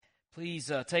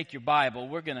Please take your Bible.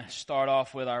 We're going to start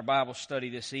off with our Bible study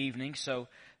this evening. So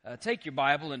take your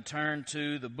Bible and turn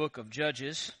to the book of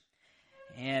Judges.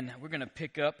 And we're going to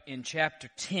pick up in chapter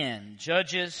 10.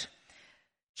 Judges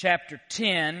chapter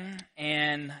 10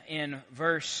 and in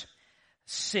verse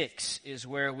 6 is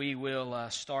where we will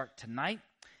start tonight.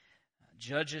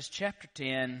 Judges chapter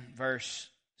 10, verse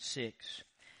 6.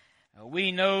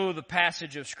 We know the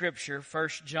passage of Scripture, 1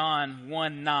 John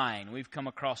 1:9. We've come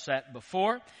across that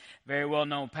before. Very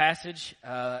well-known passage.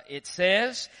 It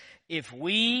says, if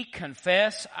we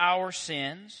confess our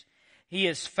sins, He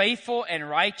is faithful and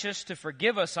righteous to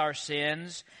forgive us our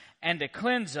sins and to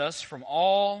cleanse us from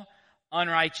all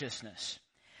unrighteousness.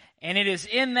 And it is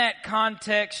in that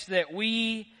context that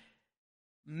we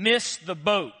miss the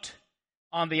boat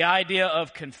on the idea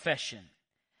of confession.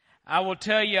 I will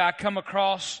tell you, I come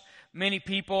across many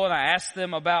people and I ask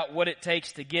them about what it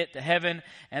takes to get to heaven,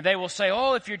 and they will say,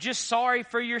 oh, if you're just sorry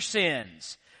for your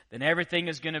sins, then everything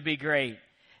is going to be great.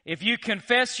 If you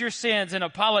confess your sins and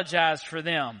apologize for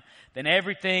them, then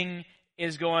everything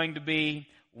is going to be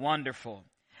wonderful.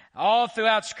 All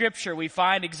throughout Scripture, we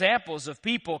find examples of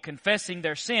people confessing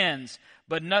their sins,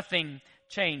 but nothing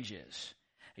changes.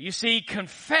 You see,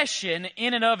 confession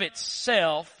in and of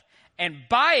itself and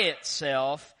by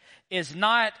itself is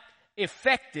not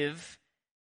effective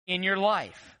in your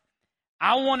life.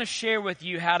 I want to share with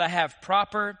you how to have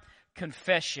proper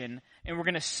confession, and we're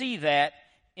going to see that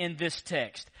in this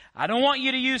text. I don't want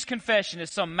you to use confession as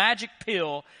some magic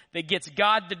pill that gets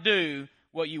God to do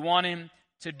what you want Him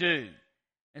to do.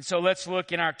 And so let's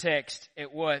look in our text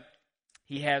at what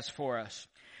He has for us.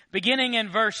 Beginning in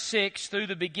verse 6 through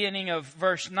the beginning of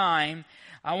verse 9,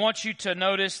 I want you to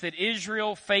notice that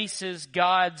Israel faces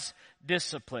God's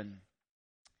discipline.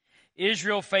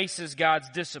 Israel faces God's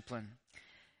discipline.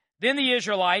 Then the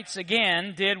Israelites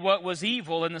again did what was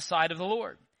evil in the sight of the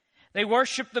Lord. They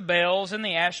worshiped the Baals and the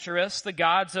Ashtoreths, the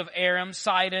gods of Aram,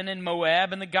 Sidon, and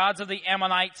Moab, and the gods of the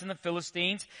Ammonites and the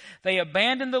Philistines. They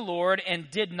abandoned the Lord and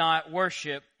did not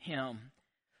worship Him.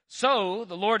 So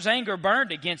the Lord's anger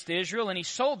burned against Israel, and He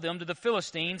sold them to the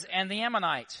Philistines and the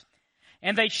Ammonites.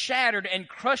 And they shattered and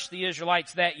crushed the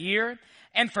Israelites that year.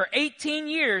 And for 18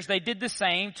 years they did the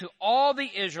same to all the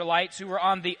Israelites who were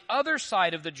on the other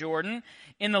side of the Jordan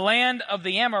in the land of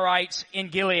the Amorites in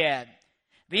Gilead.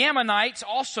 The Ammonites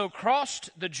also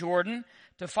crossed the Jordan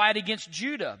to fight against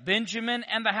Judah, Benjamin,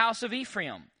 and the house of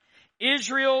Ephraim.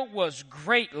 Israel was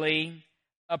greatly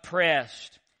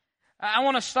oppressed. I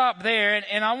want to stop there,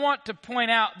 and I want to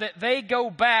point out that they go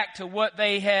back to what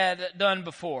they had done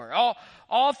before.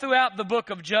 All throughout the book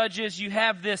of Judges, you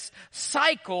have this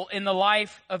cycle in the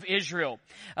life of Israel.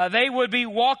 They would be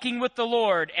walking with the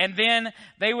Lord, and then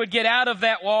they would get out of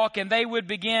that walk, and they would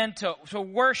begin to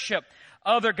worship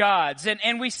other gods.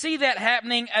 And we see that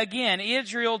happening again.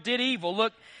 Israel did evil.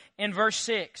 Look in verse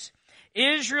 6.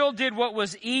 Israel did what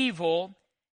was evil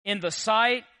in the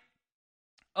sight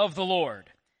of the Lord.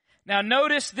 Now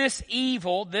notice this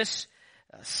evil, this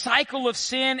cycle of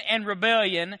sin and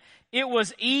rebellion, it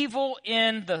was evil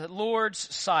in the Lord's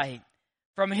sight,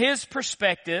 from His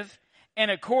perspective and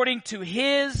according to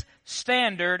His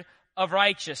standard of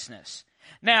righteousness.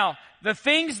 Now, the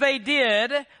things they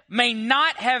did may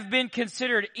not have been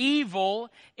considered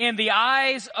evil in the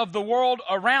eyes of the world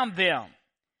around them.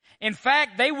 In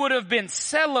fact, they would have been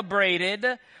celebrated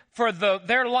for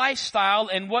their lifestyle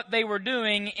and what they were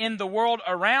doing in the world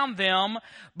around them.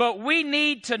 But we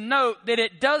need to note that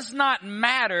it does not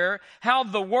matter how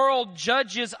the world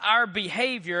judges our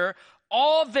behavior.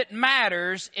 All that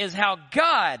matters is how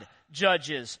God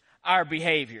judges our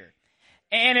behavior.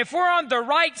 And if we're on the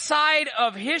right side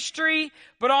of history,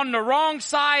 but on the wrong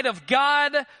side of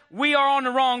God, we are on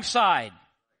the wrong side.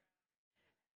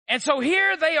 And so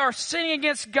here they are sinning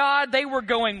against God. They were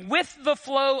going with the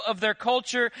flow of their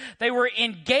culture. They were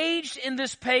engaged in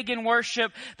this pagan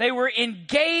worship. They were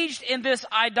engaged in this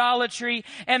idolatry.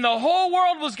 And the whole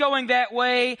world was going that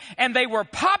way. And they were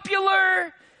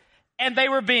popular. And they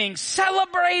were being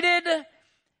celebrated.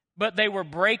 But they were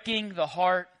breaking the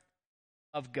heart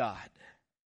of God.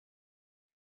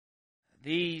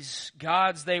 These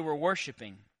gods they were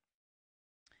worshiping,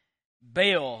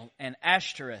 Baal and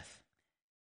Ashtoreth,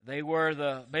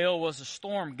 Baal was a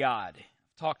storm god.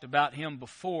 I've talked about him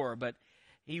before, but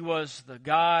he was the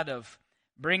god of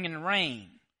bringing rain.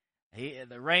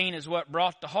 The rain is what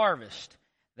brought the harvest.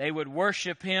 They would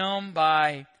worship him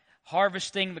by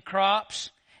harvesting the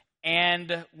crops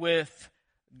and with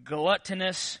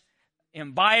gluttonous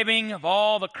imbibing of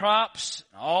all the crops,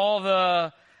 all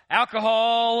the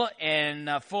alcohol, and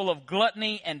full of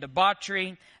gluttony and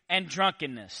debauchery and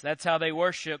drunkenness. That's how they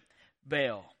worship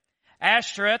Baal.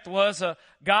 Ashtoreth was a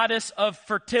goddess of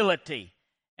fertility.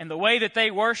 And the way that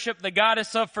they worshiped the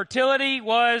goddess of fertility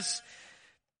was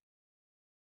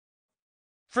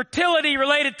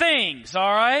fertility-related things,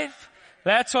 all right?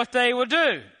 That's what they would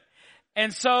do.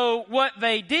 And so what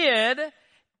they did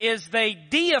is they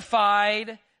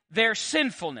deified their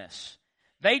sinfulness.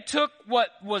 They took what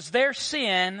was their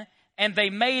sin and they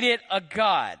made it a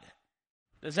god.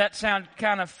 Does that sound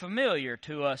kind of familiar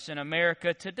to us in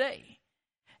America today?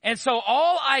 And so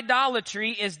all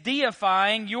idolatry is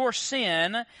deifying your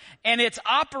sin, and it's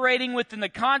operating within the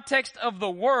context of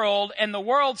the world, and the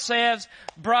world says,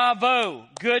 bravo,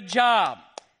 good job.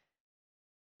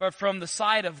 But from the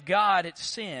side of God, it's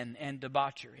sin and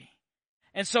debauchery.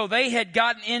 And so they had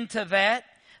gotten into that.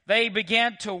 They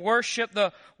began to worship.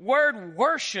 The word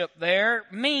worship there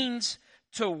means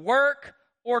to work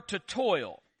or to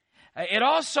toil. It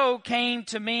also came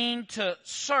to mean to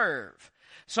serve.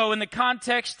 So in the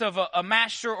context of a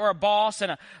master or a boss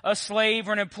and a slave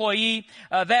or an employee,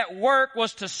 that work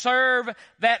was to serve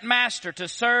that master, to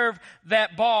serve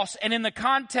that boss. And in the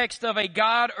context of a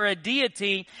god or a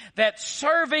deity, that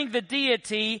serving the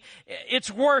deity,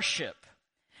 it's worship.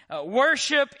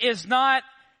 Worship is not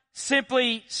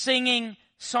simply singing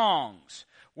songs.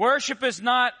 Worship is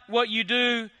not what you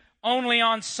do only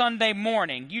on Sunday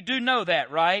morning. You do know that,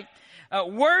 right?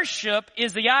 Worship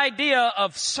is the idea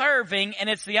of serving, and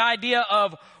it's the idea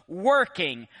of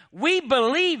working. We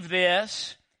believe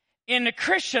this in the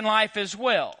Christian life as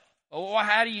well. Well,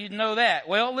 how do you know that?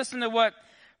 Well, listen to what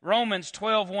Romans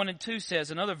 12:1 and 2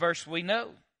 says, another verse we know.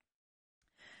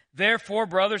 Therefore,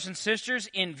 brothers and sisters,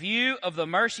 in view of the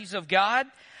mercies of God,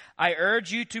 I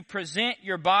urge you to present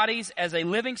your bodies as a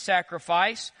living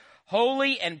sacrifice,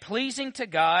 holy and pleasing to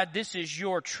God. This is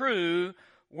your true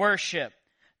worship.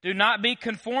 Do not be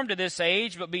conformed to this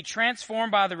age, but be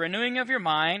transformed by the renewing of your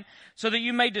mind, so that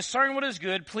you may discern what is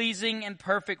good, pleasing, and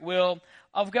perfect will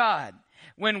of God.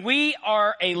 When we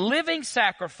are a living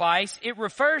sacrifice, it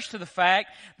refers to the fact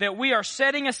that we are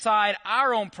setting aside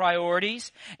our own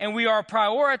priorities, and we are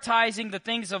prioritizing the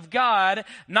things of God,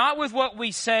 not with what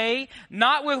we say,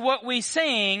 not with what we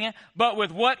sing, but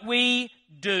with what we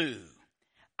do.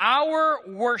 Our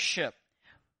worship,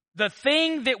 the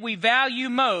thing that we value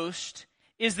most,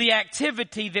 is the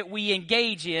activity that we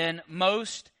engage in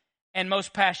most and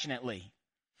most passionately.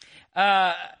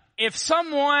 If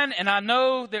someone, and I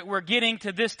know that we're getting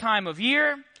to this time of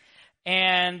year,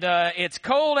 and it's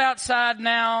cold outside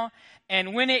now,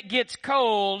 and when it gets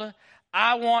cold,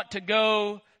 I want to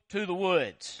go to the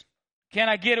woods. Can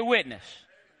I get a witness?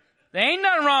 There ain't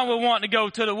nothing wrong with wanting to go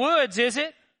to the woods, is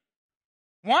it?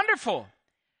 Wonderful.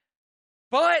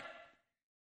 But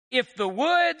if the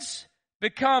woods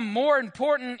become more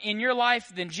important in your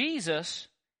life than Jesus,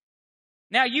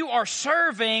 now you are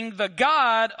serving the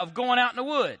God of going out in the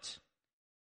woods.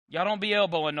 Y'all don't be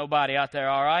elbowing nobody out there,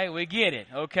 all right? We get it,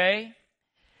 okay?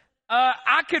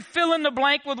 I could fill in the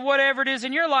blank with whatever it is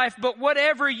in your life, but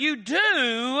whatever you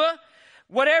do,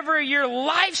 whatever your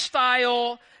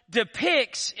lifestyle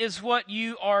depicts is what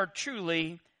you are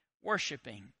truly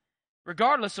worshiping,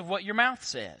 regardless of what your mouth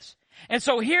says. And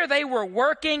so here they were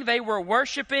working, they were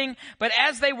worshiping, but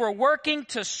as they were working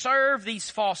to serve these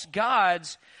false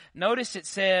gods, notice it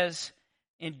says,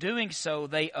 in doing so,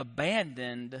 they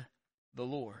abandoned the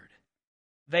Lord.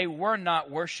 They were not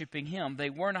worshiping Him. They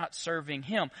were not serving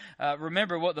Him.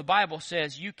 Remember what the Bible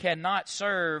says, you cannot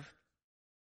serve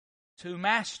two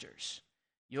masters.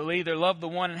 You'll either love the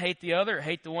one and hate the other, or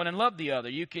hate the one and love the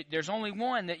other. There's only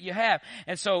one that you have.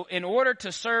 And so in order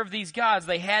to serve these gods,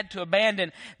 they had to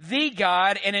abandon the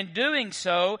God. And in doing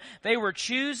so, they were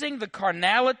choosing the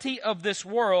carnality of this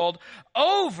world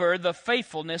over the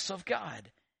faithfulness of God.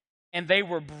 And they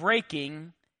were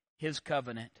breaking His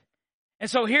covenant. And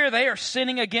so here they are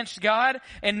sinning against God.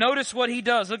 And notice what He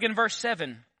does. Look in verse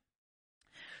 7.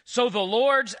 So the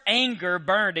Lord's anger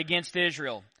burned against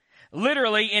Israel.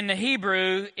 Literally in the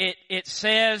Hebrew, it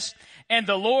says, and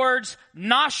the Lord's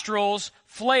nostrils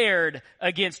flared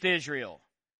against Israel.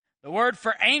 The word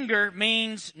for anger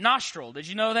means nostril. Did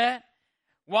you know that?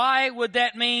 Why would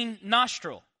that mean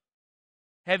nostril?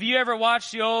 Have you ever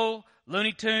watched the old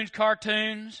Looney Tunes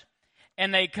cartoons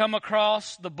and they come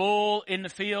across the bull in the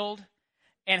field?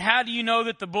 And how do you know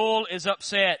that the bull is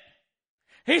upset?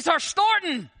 He starts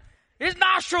snorting. His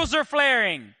nostrils are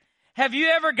flaring. Have you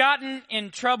ever gotten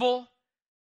in trouble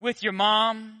with your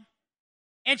mom?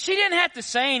 And she didn't have to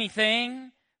say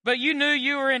anything, but you knew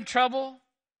you were in trouble?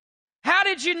 How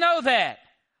did you know that?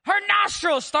 Her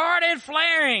nostrils started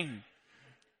flaring.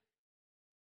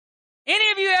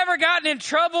 Any of you ever gotten in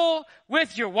trouble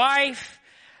with your wife?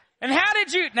 And how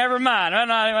did you... Never mind. I'm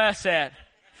not even ask that.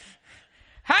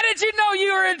 did you know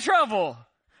you were in trouble?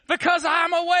 Because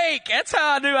I'm awake. That's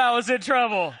how I knew I was in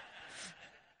trouble.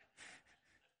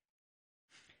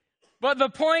 But the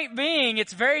point being,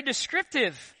 it's very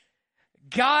descriptive.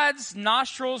 God's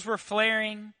nostrils were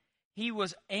flaring. He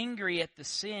was angry at the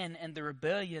sin and the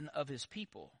rebellion of his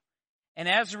people. And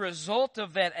as a result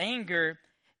of that anger,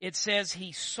 it says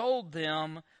he sold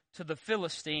them to the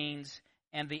Philistines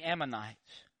and the Ammonites.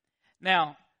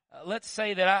 Now, let's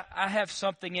say that I have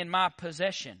something in my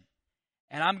possession,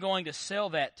 and I'm going to sell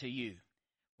that to you.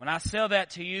 When I sell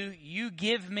that to you, you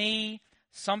give me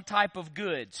some type of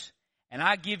goods, and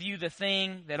I give you the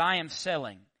thing that I am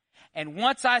selling. And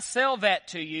once I sell that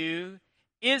to you,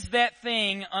 is that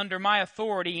thing under my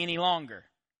authority any longer?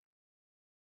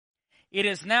 It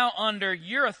is now under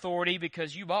your authority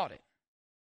because you bought it.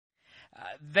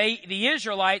 The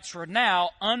Israelites were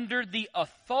now under the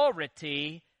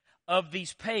authority of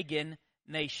these pagan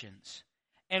nations.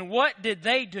 And what did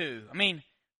they do? I mean,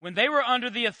 when they were under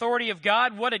the authority of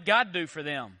God, what did God do for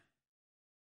them?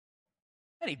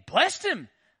 And he blessed them,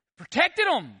 protected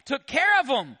them, took care of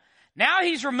them. Now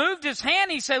he's removed his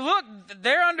hand. He said, look,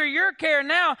 they're under your care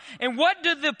now. And what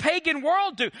did the pagan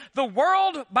world do? The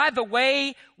world, by the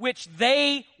way, which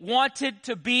they wanted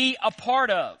to be a part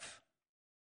of.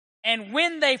 And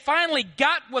when they finally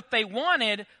got what they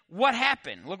wanted, what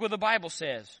happened? Look what the Bible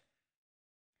says.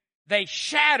 They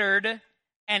shattered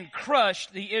and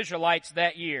crushed the Israelites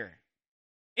that year.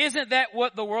 Isn't that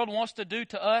what the world wants to do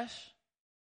to us?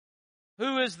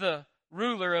 Who is the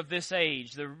ruler of this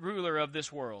age, the ruler of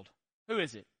this world? Who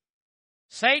is it?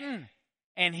 Satan.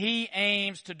 And he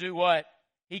aims to do what?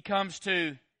 He comes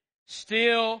to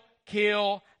steal,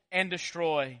 kill, and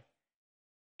destroy.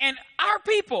 And our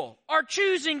people are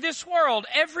choosing this world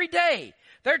every day.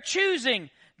 They're choosing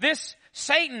this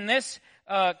Satan, this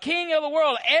king of the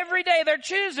world. Every day they're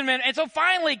choosing him. And so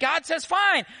finally God says,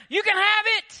 fine, you can have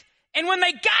it. And when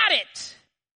they got it,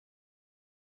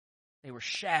 they were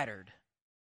shattered.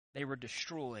 They were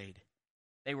destroyed.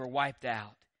 They were wiped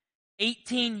out.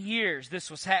 18 years this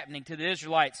was happening to the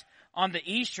Israelites on the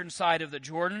eastern side of the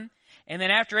Jordan. And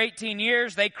then after 18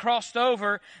 years, they crossed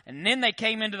over, and then they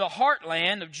came into the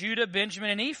heartland of Judah, Benjamin,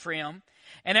 and Ephraim.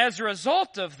 And as a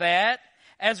result of that,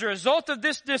 as a result of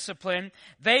this discipline,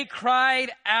 they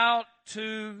cried out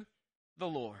to the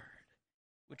Lord,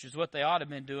 which is what they ought to have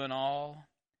been doing all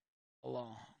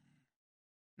along.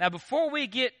 Now, before we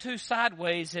get too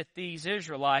sideways at these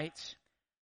Israelites,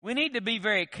 we need to be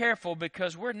very careful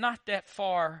because we're not that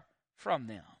far from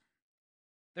them.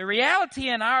 The reality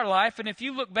in our life, and if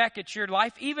you look back at your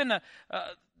life, even the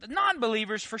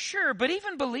non-believers for sure, but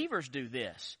even believers do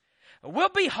this. We'll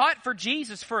be hot for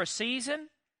Jesus for a season,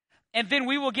 and then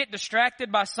we will get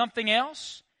distracted by something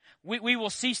else. We will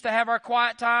cease to have our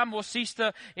quiet time. We'll cease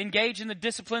to engage in the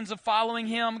disciplines of following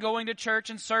Him, going to church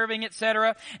and serving,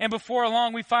 etc. And before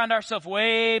long, we find ourselves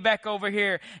way back over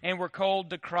here, and we're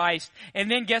cold to Christ.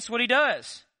 And then guess what He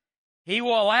does? He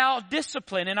will allow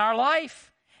discipline in our life.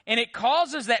 And it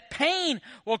causes that pain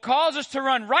will cause us to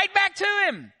run right back to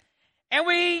Him. And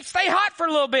we stay hot for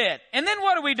a little bit. And then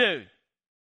what do?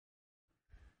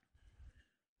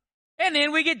 And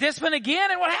then we get disciplined again,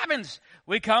 and what happens?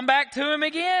 We come back to Him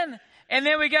again. And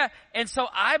then and so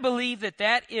I believe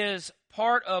that is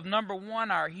part of, number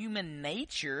one, our human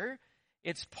nature.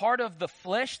 It's part of the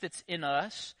flesh that's in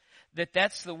us,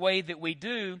 that's the way that we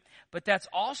do. But that's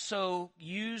also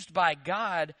used by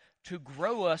God to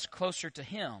grow us closer to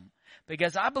Him.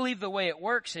 Because I believe the way it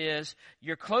works is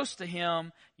you're close to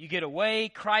Him, you get away,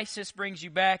 crisis brings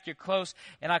you back, you're close,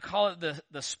 and I call it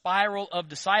the spiral of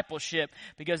discipleship,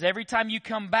 because every time you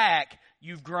come back,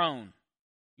 you've grown.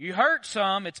 You hurt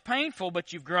some, it's painful,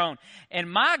 but you've grown.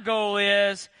 And my goal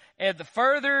is, the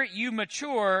further you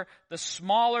mature, the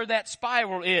smaller that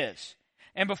spiral is.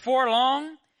 And before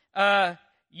long,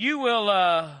 you will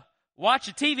watch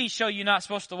a TV show you're not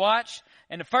supposed to watch,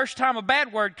 and the first time a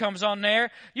bad word comes on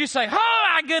there, you say, oh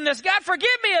my goodness, God forgive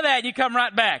me of that, and you come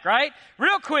right back, right?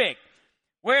 Real quick.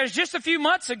 Whereas just a few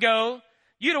months ago,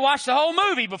 you'd have watched the whole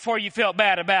movie before you felt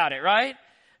bad about it, right?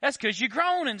 That's because you've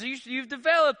grown and you've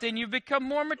developed and you've become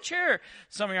more mature.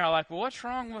 Some of you are like, well, what's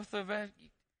wrong with the...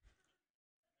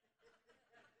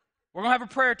 We're going to have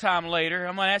a prayer time later.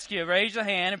 I'm going to ask you to raise your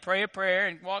hand and pray a prayer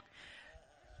and walk.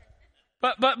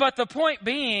 But the point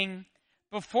being,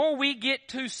 before we get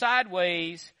too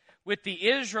sideways with the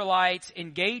Israelites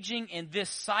engaging in this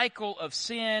cycle of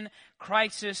sin,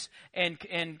 crisis, and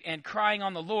crying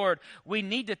on the Lord, we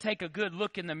need to take a good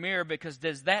look in the mirror, because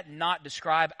does that not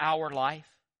describe our life?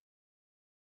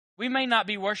 We may not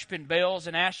be worshiping Baals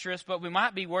and Ashtoreths, but we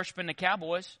might be worshiping the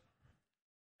Cowboys.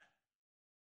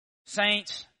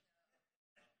 Saints,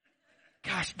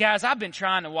 Gosh, guys, I've been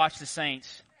trying to watch the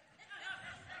Saints.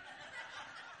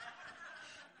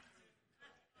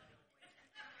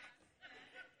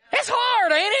 It's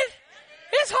hard, ain't it?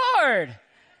 It's hard.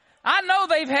 I know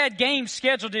they've had games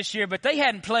scheduled this year, but they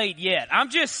hadn't played yet. I'm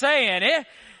just saying,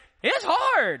 it's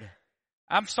hard.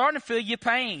 I'm starting to feel your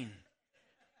pain.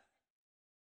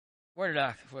 Where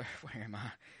am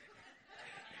I?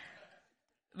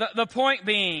 The point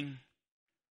being,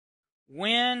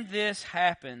 when this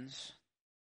happens,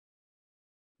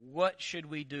 what should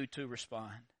we do to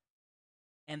respond?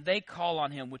 And they call on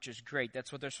him, which is great.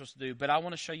 That's what they're supposed to do. But I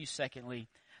want to show you, secondly,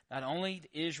 not only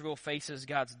Israel faces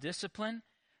God's discipline,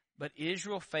 but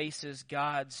Israel faces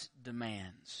God's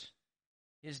demands.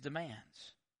 His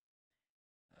demands.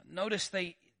 Notice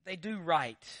they do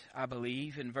right, I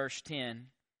believe, in verse 10. It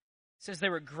says they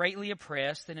were greatly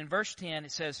oppressed. And in verse 10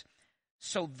 it says,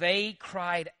 so they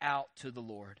cried out to the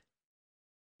Lord.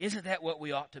 Isn't that what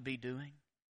we ought to be doing?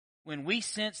 When we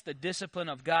sense the discipline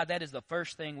of God, that is the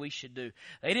first thing we should do.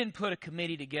 They didn't put a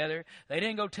committee together. They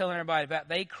didn't go telling everybody about it.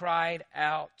 They cried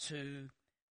out to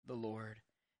the Lord.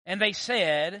 And they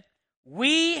said,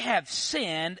 we have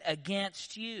sinned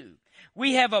against you.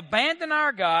 We have abandoned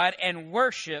our God and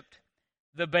worshiped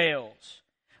the Baals.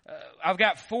 I've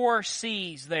got 4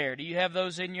 C's there. Do you have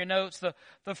those in your notes?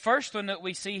 The first one that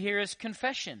we see here is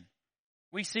confession.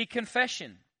 We see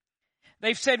confession.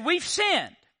 They've said, we've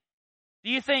sinned. Do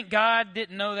you think God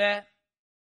didn't know that?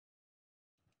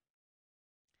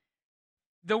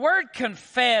 The word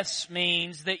confess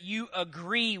means that you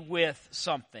agree with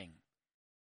something.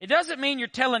 It doesn't mean you're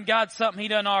telling God something he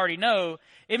doesn't already know.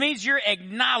 It means you're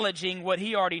acknowledging what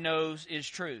he already knows is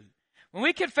true. When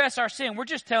we confess our sin, we're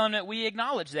just telling him that we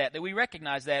acknowledge that we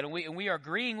recognize that, and we are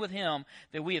agreeing with him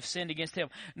that we have sinned against him.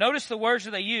 Notice the words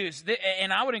that they use.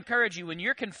 And I would encourage you, when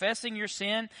you're confessing your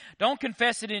sin, don't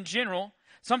confess it in general.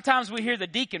 Sometimes we hear the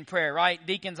deacon prayer, right?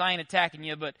 Deacons, I ain't attacking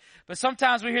you, but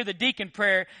sometimes we hear the deacon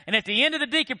prayer, and at the end of the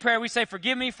deacon prayer, we say,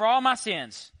 forgive me for all my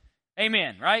sins.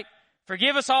 Amen, right?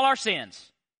 Forgive us all our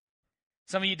sins.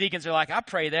 Some of you deacons are like, I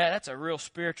pray that. That's a real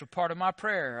spiritual part of my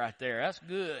prayer right there. That's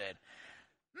good.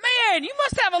 Man, you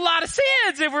must have a lot of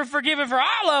sins if we're forgiven for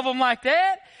all of them like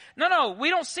that. No,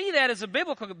 we don't see that as a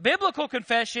biblical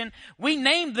confession. We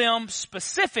name them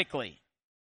specifically.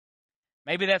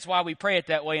 Maybe that's why we pray it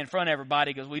that way in front of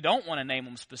everybody, because we don't want to name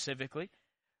them specifically.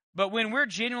 But when we're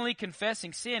genuinely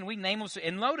confessing sin, we name them.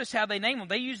 And notice how they name them.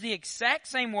 They use the exact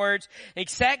same words,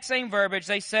 exact same verbiage.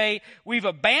 They say, we've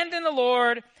abandoned the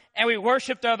Lord and we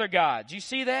worshiped other gods. You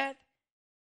see that?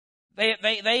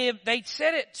 They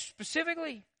said it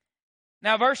specifically.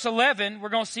 Now, verse 11, we're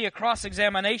going to see a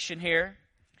cross-examination here.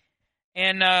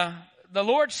 And the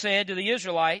Lord said to the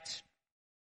Israelites,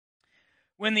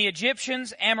 when the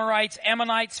Egyptians, Amorites,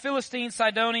 Ammonites, Philistines,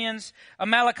 Sidonians,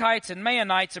 Amalekites, and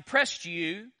Maonites oppressed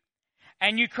you,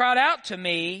 and you cried out to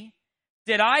me,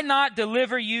 did I not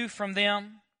deliver you from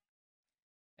them?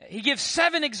 He gives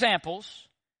 7 examples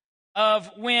of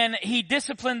when he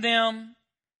disciplined them.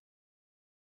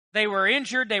 They were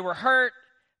injured, they were hurt,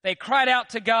 they cried out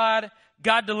to God,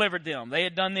 God delivered them. They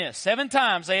had done this. 7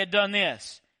 times they had done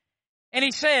this. And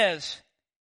he says,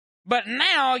 but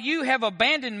now you have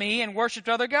abandoned me and worshipped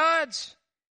other gods.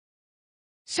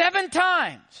 7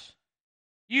 times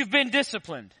you've been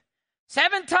disciplined.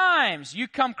 7 times you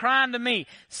come crying to me.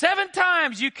 7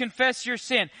 times you confess your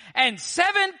sin. And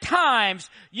 7 times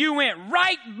you went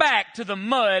right back to the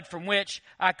mud from which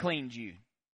I cleaned you.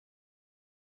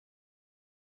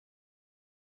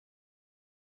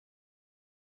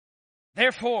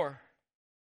 Therefore,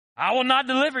 I will not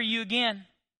deliver you again.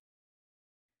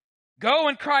 Go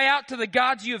and cry out to the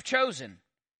gods you have chosen.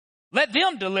 Let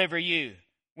them deliver you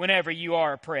whenever you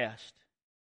are oppressed.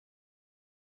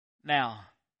 Now,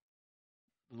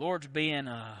 the Lord's being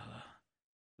a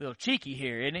little cheeky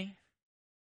here, isn't he?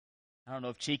 I don't know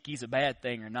if cheeky's a bad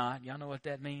thing or not. Y'all know what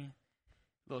that means?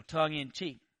 A little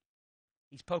tongue-in-cheek.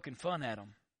 He's poking fun at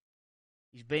them.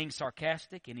 He's being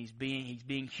sarcastic and he's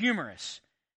being humorous.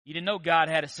 You didn't know God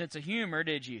had a sense of humor,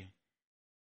 did you?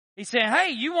 He's saying, hey,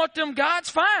 you want them gods?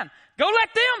 Fine. Go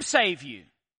let them save you.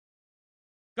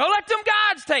 Go let them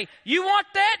gods take. You want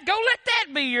that? Go let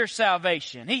that be your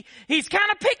salvation. He's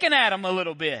kind of picking at them a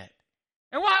little bit.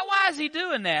 And why is he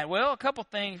doing that? Well, a couple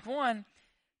things. One,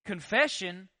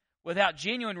 confession without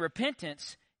genuine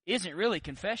repentance isn't really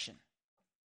confession.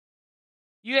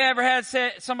 You ever had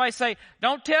somebody say,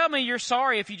 don't tell me you're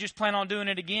sorry if you just plan on doing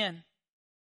it again?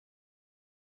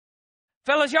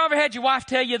 Fellas, y'all ever had your wife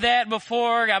tell you that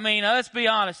before? I mean, let's be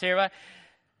honest here. Right?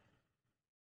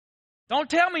 Don't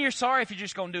tell me you're sorry if you're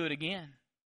just going to do it again.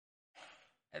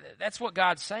 That's what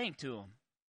God's saying to them.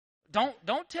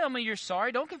 Don't tell me you're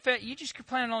sorry. Don't confess. You just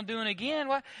planning on doing it again.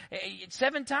 Why?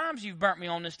 7 times you've burnt me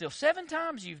on this deal. 7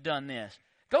 times you've done this.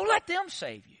 Go let them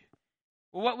save you.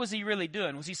 Well, what was he really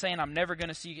doing? Was he saying, I'm never going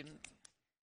to see you?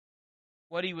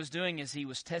 What he was doing is he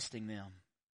was testing them.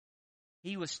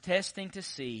 He was testing to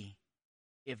see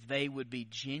if they would be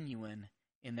genuine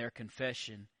in their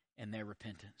confession and their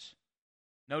repentance.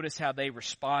 Notice how they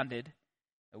responded.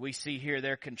 We see here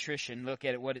their contrition. Look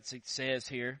at it, what it says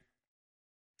here.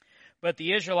 But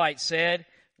the Israelites said,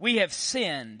 we have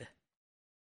sinned.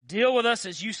 Deal with us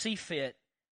as you see fit.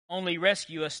 Only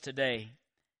rescue us today.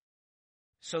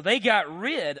 So they got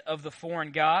rid of the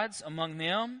foreign gods among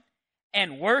them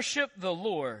and worshiped the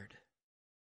Lord.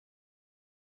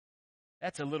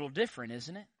 That's a little different,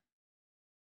 isn't it?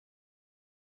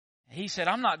 He said,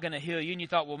 I'm not going to heal you. And you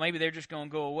thought, well, maybe they're just going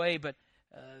to go away. But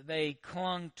they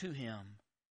clung to him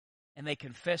and they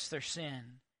confessed their sin.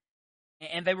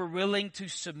 And they were willing to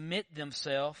submit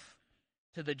themselves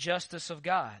to the justice of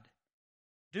God.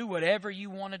 Do whatever you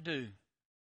want to do.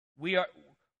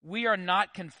 We are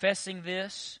not confessing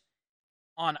this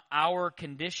on our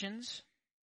conditions.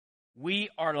 We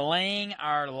are laying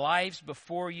our lives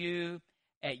before you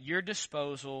at your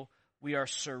disposal. We are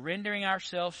surrendering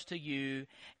ourselves to you.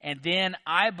 And then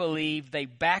I believe they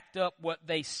backed up what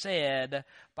they said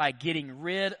by getting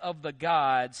rid of the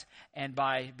gods and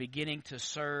by beginning to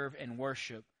serve and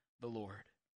worship the Lord.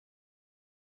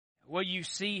 What you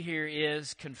see here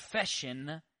is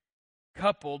confession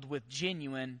coupled with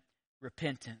genuine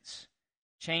repentance,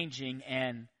 changing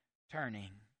and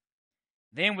turning.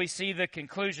 Then we see the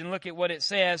conclusion. Look at what it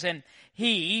says. And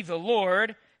he, the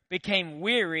Lord, became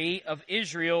weary of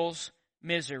Israel's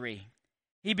misery.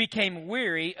 He became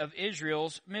weary of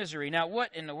Israel's misery. Now,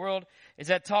 what in the world is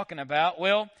that talking about?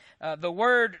 Well, the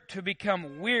word to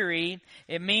become weary,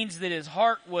 it means that his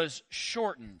heart was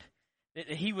shortened, that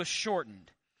he was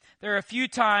shortened. There are a few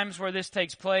times where this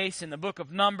takes place. In the book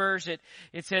of Numbers, it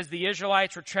says the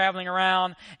Israelites were traveling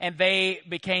around and they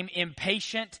became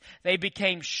impatient. They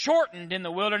became shortened in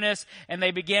the wilderness and they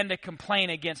began to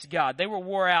complain against God. They were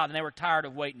wore out and they were tired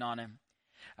of waiting on him.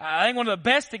 I think one of the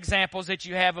best examples that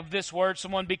you have of this word,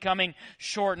 someone becoming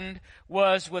shortened,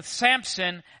 was with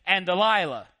Samson and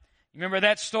Delilah. You remember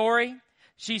that story?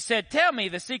 She said, tell me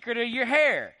the secret of your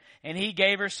hair. And he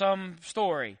gave her some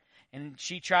story. And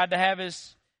she tried to have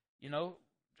his,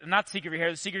 not the secret of your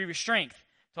hair, the secret of your strength.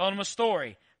 Told him a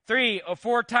story 3 or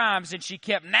 4 times, and she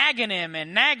kept nagging him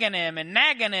and nagging him and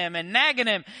nagging him and nagging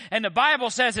him. And the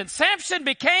Bible says, and Samson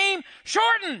became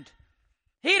shortened.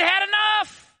 He'd had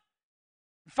enough.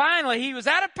 Finally, he was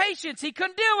out of patience. He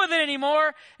couldn't deal with it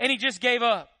anymore, and he just gave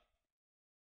up.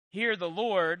 Here the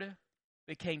Lord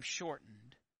became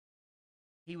shortened.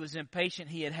 He was impatient.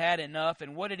 He had had enough.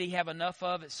 And what did he have enough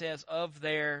of? It says, of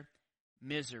their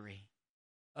misery.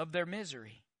 Of their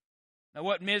misery. Now,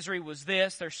 what misery was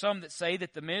this? There's some that say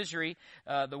that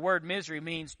the word misery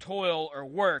means toil or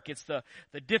work. It's the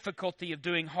difficulty of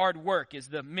doing hard work is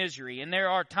the misery. And there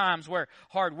are times where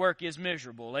hard work is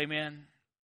miserable. Amen.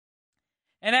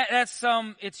 And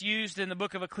it's used in the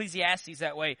book of Ecclesiastes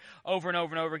that way over and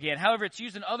over and over again. However, it's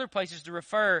used in other places to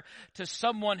refer to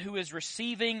someone who is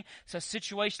receiving a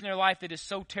situation in their life that is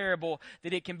so terrible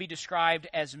that it can be described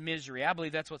as misery. I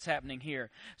believe that's what's happening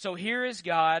here. So here is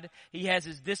God. He has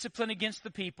his discipline against the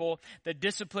people. The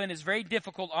discipline is very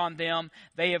difficult on them.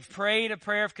 They have prayed a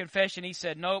prayer of confession. He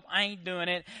said, nope, I ain't doing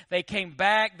it. They came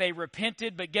back. They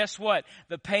repented. But guess what?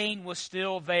 The pain was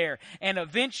still there. And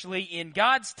eventually, in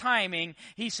God's timing,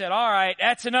 he said, all right,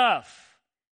 that's enough.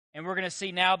 And we're going to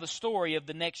see now the story of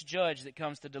the next judge that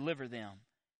comes to deliver them.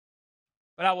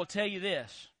 But I will tell you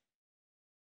this.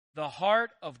 The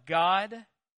heart of God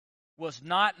was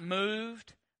not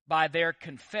moved by their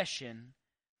confession.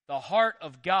 The heart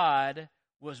of God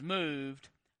was moved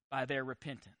by their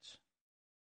repentance.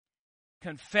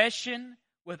 Confession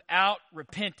without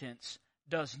repentance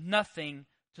does nothing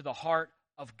to the heart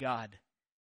of God.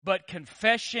 But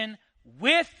confession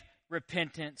with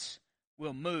repentance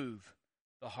will move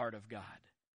the heart of God.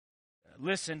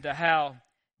 Listen to how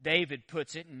David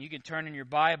puts it, and you can turn in your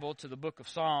Bible to the book of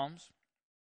Psalms.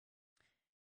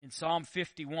 In Psalm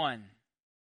 51.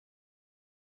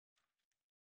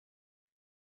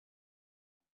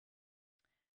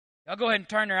 Y'all go ahead and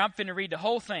turn there. I'm finna read the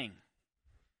whole thing.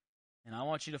 And I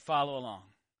want you to follow along.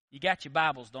 You got your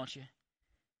Bibles, don't you?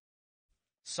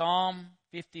 Psalm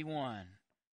 51.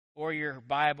 Or your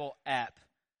Bible app.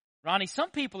 Ronnie, some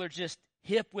people are just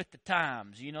hip with the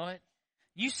times, you know it?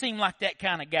 You seem like that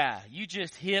kind of guy. You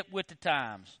just hip with the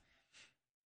times.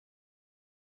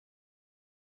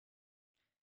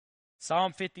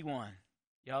 Psalm 51.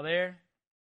 Y'all there?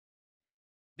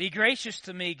 Be gracious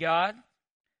to me, God.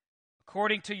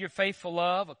 According to your faithful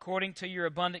love, according to your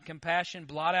abundant compassion,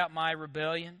 blot out my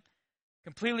rebellion.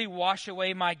 Completely wash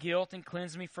away my guilt and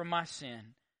cleanse me from my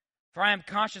sin. For I am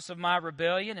conscious of my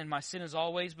rebellion, and my sin is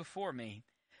always before me.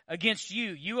 Against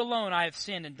you, you alone, I have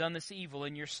sinned and done this evil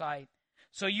in your sight.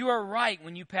 So you are right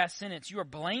when you pass sentence. You are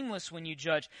blameless when you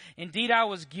judge. Indeed, I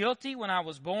was guilty when I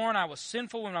was born. I was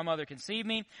sinful when my mother conceived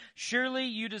me. Surely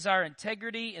you desire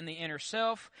integrity in the inner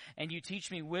self, and you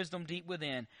teach me wisdom deep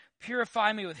within.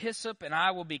 Purify me with hyssop, and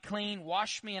I will be clean.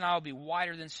 Wash me, and I will be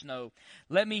whiter than snow.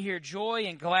 Let me hear joy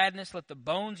and gladness. Let the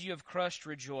bones you have crushed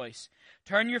rejoice.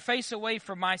 Turn your face away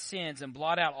from my sins and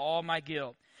blot out all my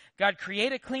guilt. God,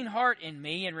 create a clean heart in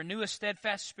me and renew a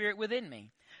steadfast spirit within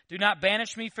me. Do not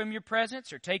banish me from your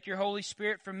presence or take your Holy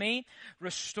Spirit from me.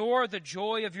 Restore the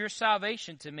joy of your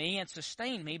salvation to me and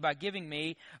sustain me by giving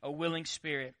me a willing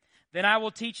spirit. Then I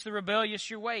will teach the rebellious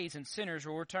your ways, and sinners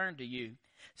will return to you.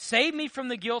 Save me from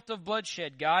the guilt of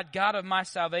bloodshed, God, God of my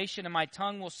salvation, and my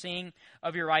tongue will sing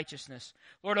of your righteousness.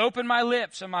 Lord, open my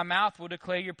lips, and my mouth will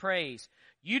declare your praise.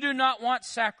 You do not want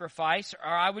sacrifice,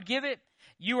 or I would give it.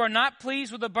 You are not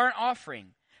pleased with a burnt offering.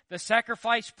 The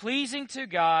sacrifice pleasing to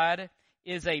God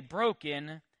is a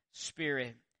broken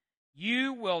spirit.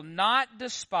 You will not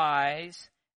despise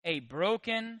a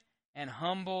broken and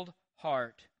humbled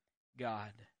heart,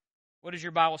 God. What does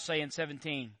your Bible say in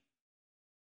 17?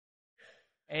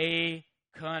 A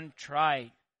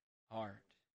contrite heart.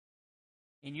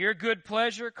 In your good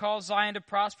pleasure, cause Zion to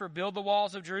prosper, build the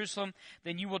walls of Jerusalem.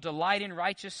 Then you will delight in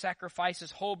righteous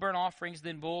sacrifices, whole burnt offerings.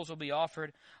 Then bulls will be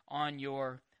offered on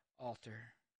your altar.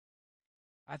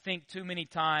 I think too many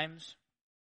times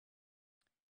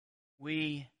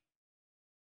we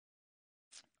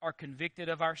are convicted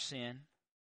of our sin,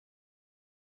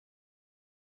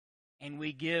 and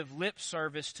we give lip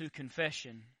service to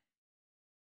confession,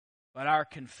 but our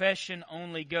confession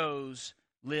only goes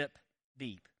lip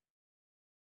deep.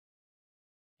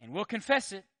 And we'll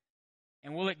confess it,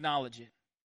 and we'll acknowledge it.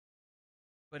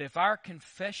 But if our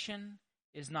confession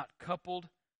is not coupled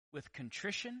with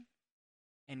contrition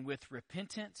and with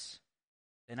repentance,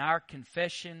 then our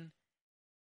confession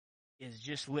is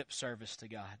just lip service to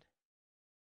God.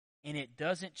 And it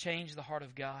doesn't change the heart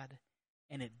of God,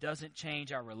 and it doesn't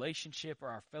change our relationship or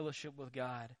our fellowship with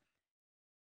God.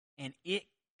 And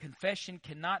confession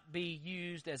cannot be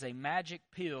used as a magic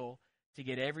pill to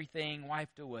get everything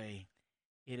wiped away.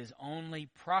 It is only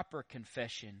proper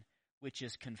confession, which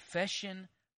is confession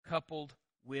coupled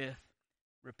with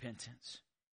repentance.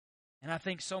 And I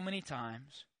think so many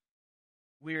times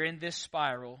we're in this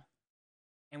spiral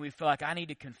and we feel like I need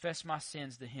to confess my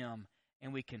sins to Him,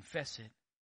 and we confess it.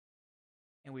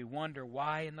 And we wonder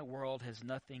why in the world has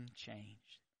nothing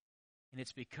changed. And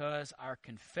it's because our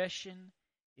confession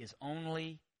is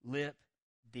only lip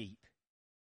deep.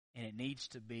 And it needs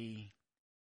to be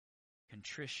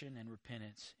contrition and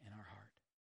repentance in our heart.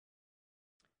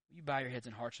 Will you bow your heads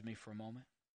and hearts with me for a moment?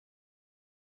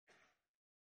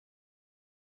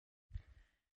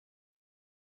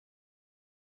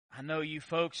 I know you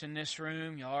folks in this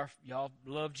room, y'all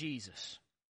love Jesus.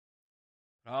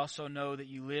 But I also know that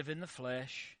you live in the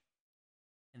flesh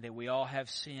and that we all have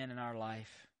sin in our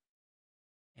life.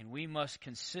 And we must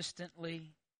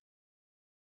consistently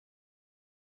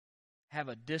have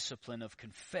a discipline of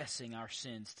confessing our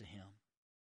sins to Him.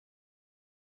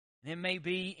 And it may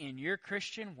be in your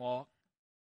Christian walk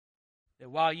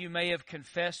that while you may have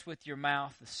confessed with your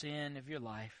mouth the sin of your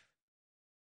life,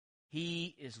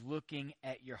 He is looking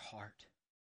at your heart.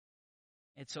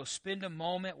 And so spend a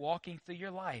moment walking through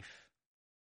your life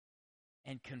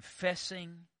and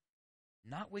confessing,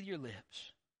 not with your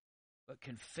lips, but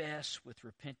confess with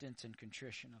repentance and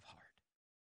contrition of heart.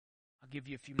 I'll give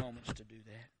you a few moments to do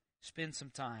that. Spend some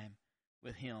time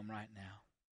with Him right now.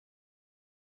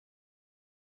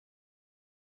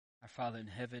 Our Father in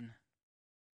heaven,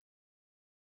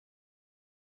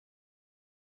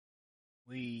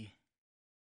 we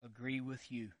agree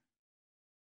with you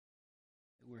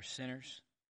that we're sinners.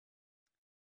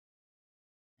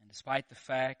 And despite the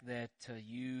fact that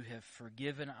you have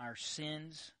forgiven our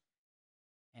sins,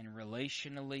 and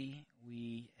relationally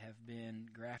we have been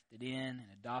grafted in and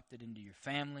adopted into your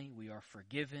family, we are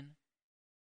forgiven.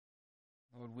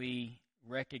 Lord, we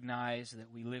recognize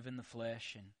that we live in the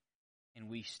flesh and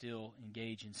we still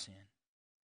engage in sin.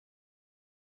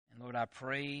 And Lord, I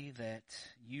pray that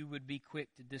you would be quick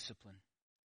to discipline,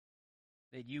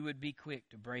 that you would be quick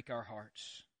to break our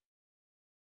hearts,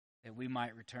 that we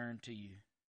might return to you.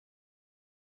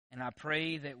 And I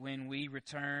pray that when we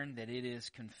return, that it is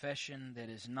confession that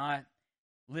is not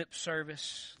lip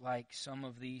service like some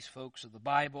of these folks of the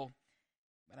Bible,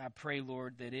 But I pray,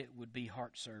 Lord, that it would be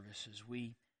heart service as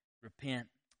we repent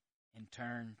and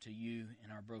turn to you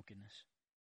in our brokenness.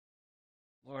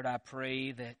 Lord, I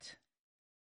pray that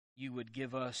you would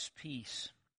give us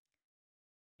peace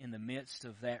in the midst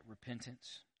of that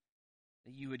repentance,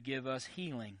 that you would give us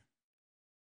healing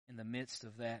in the midst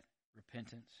of that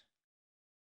repentance.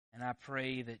 And I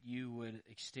pray that you would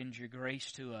extend your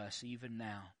grace to us even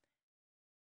now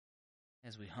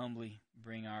as we humbly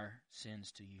bring our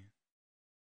sins to you.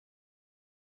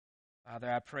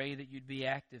 Father, I pray that you'd be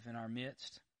active in our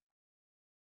midst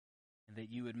and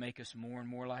that you would make us more and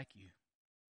more like you.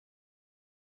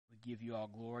 We give you all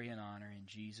glory and honor in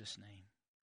Jesus' name.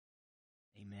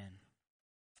 Amen.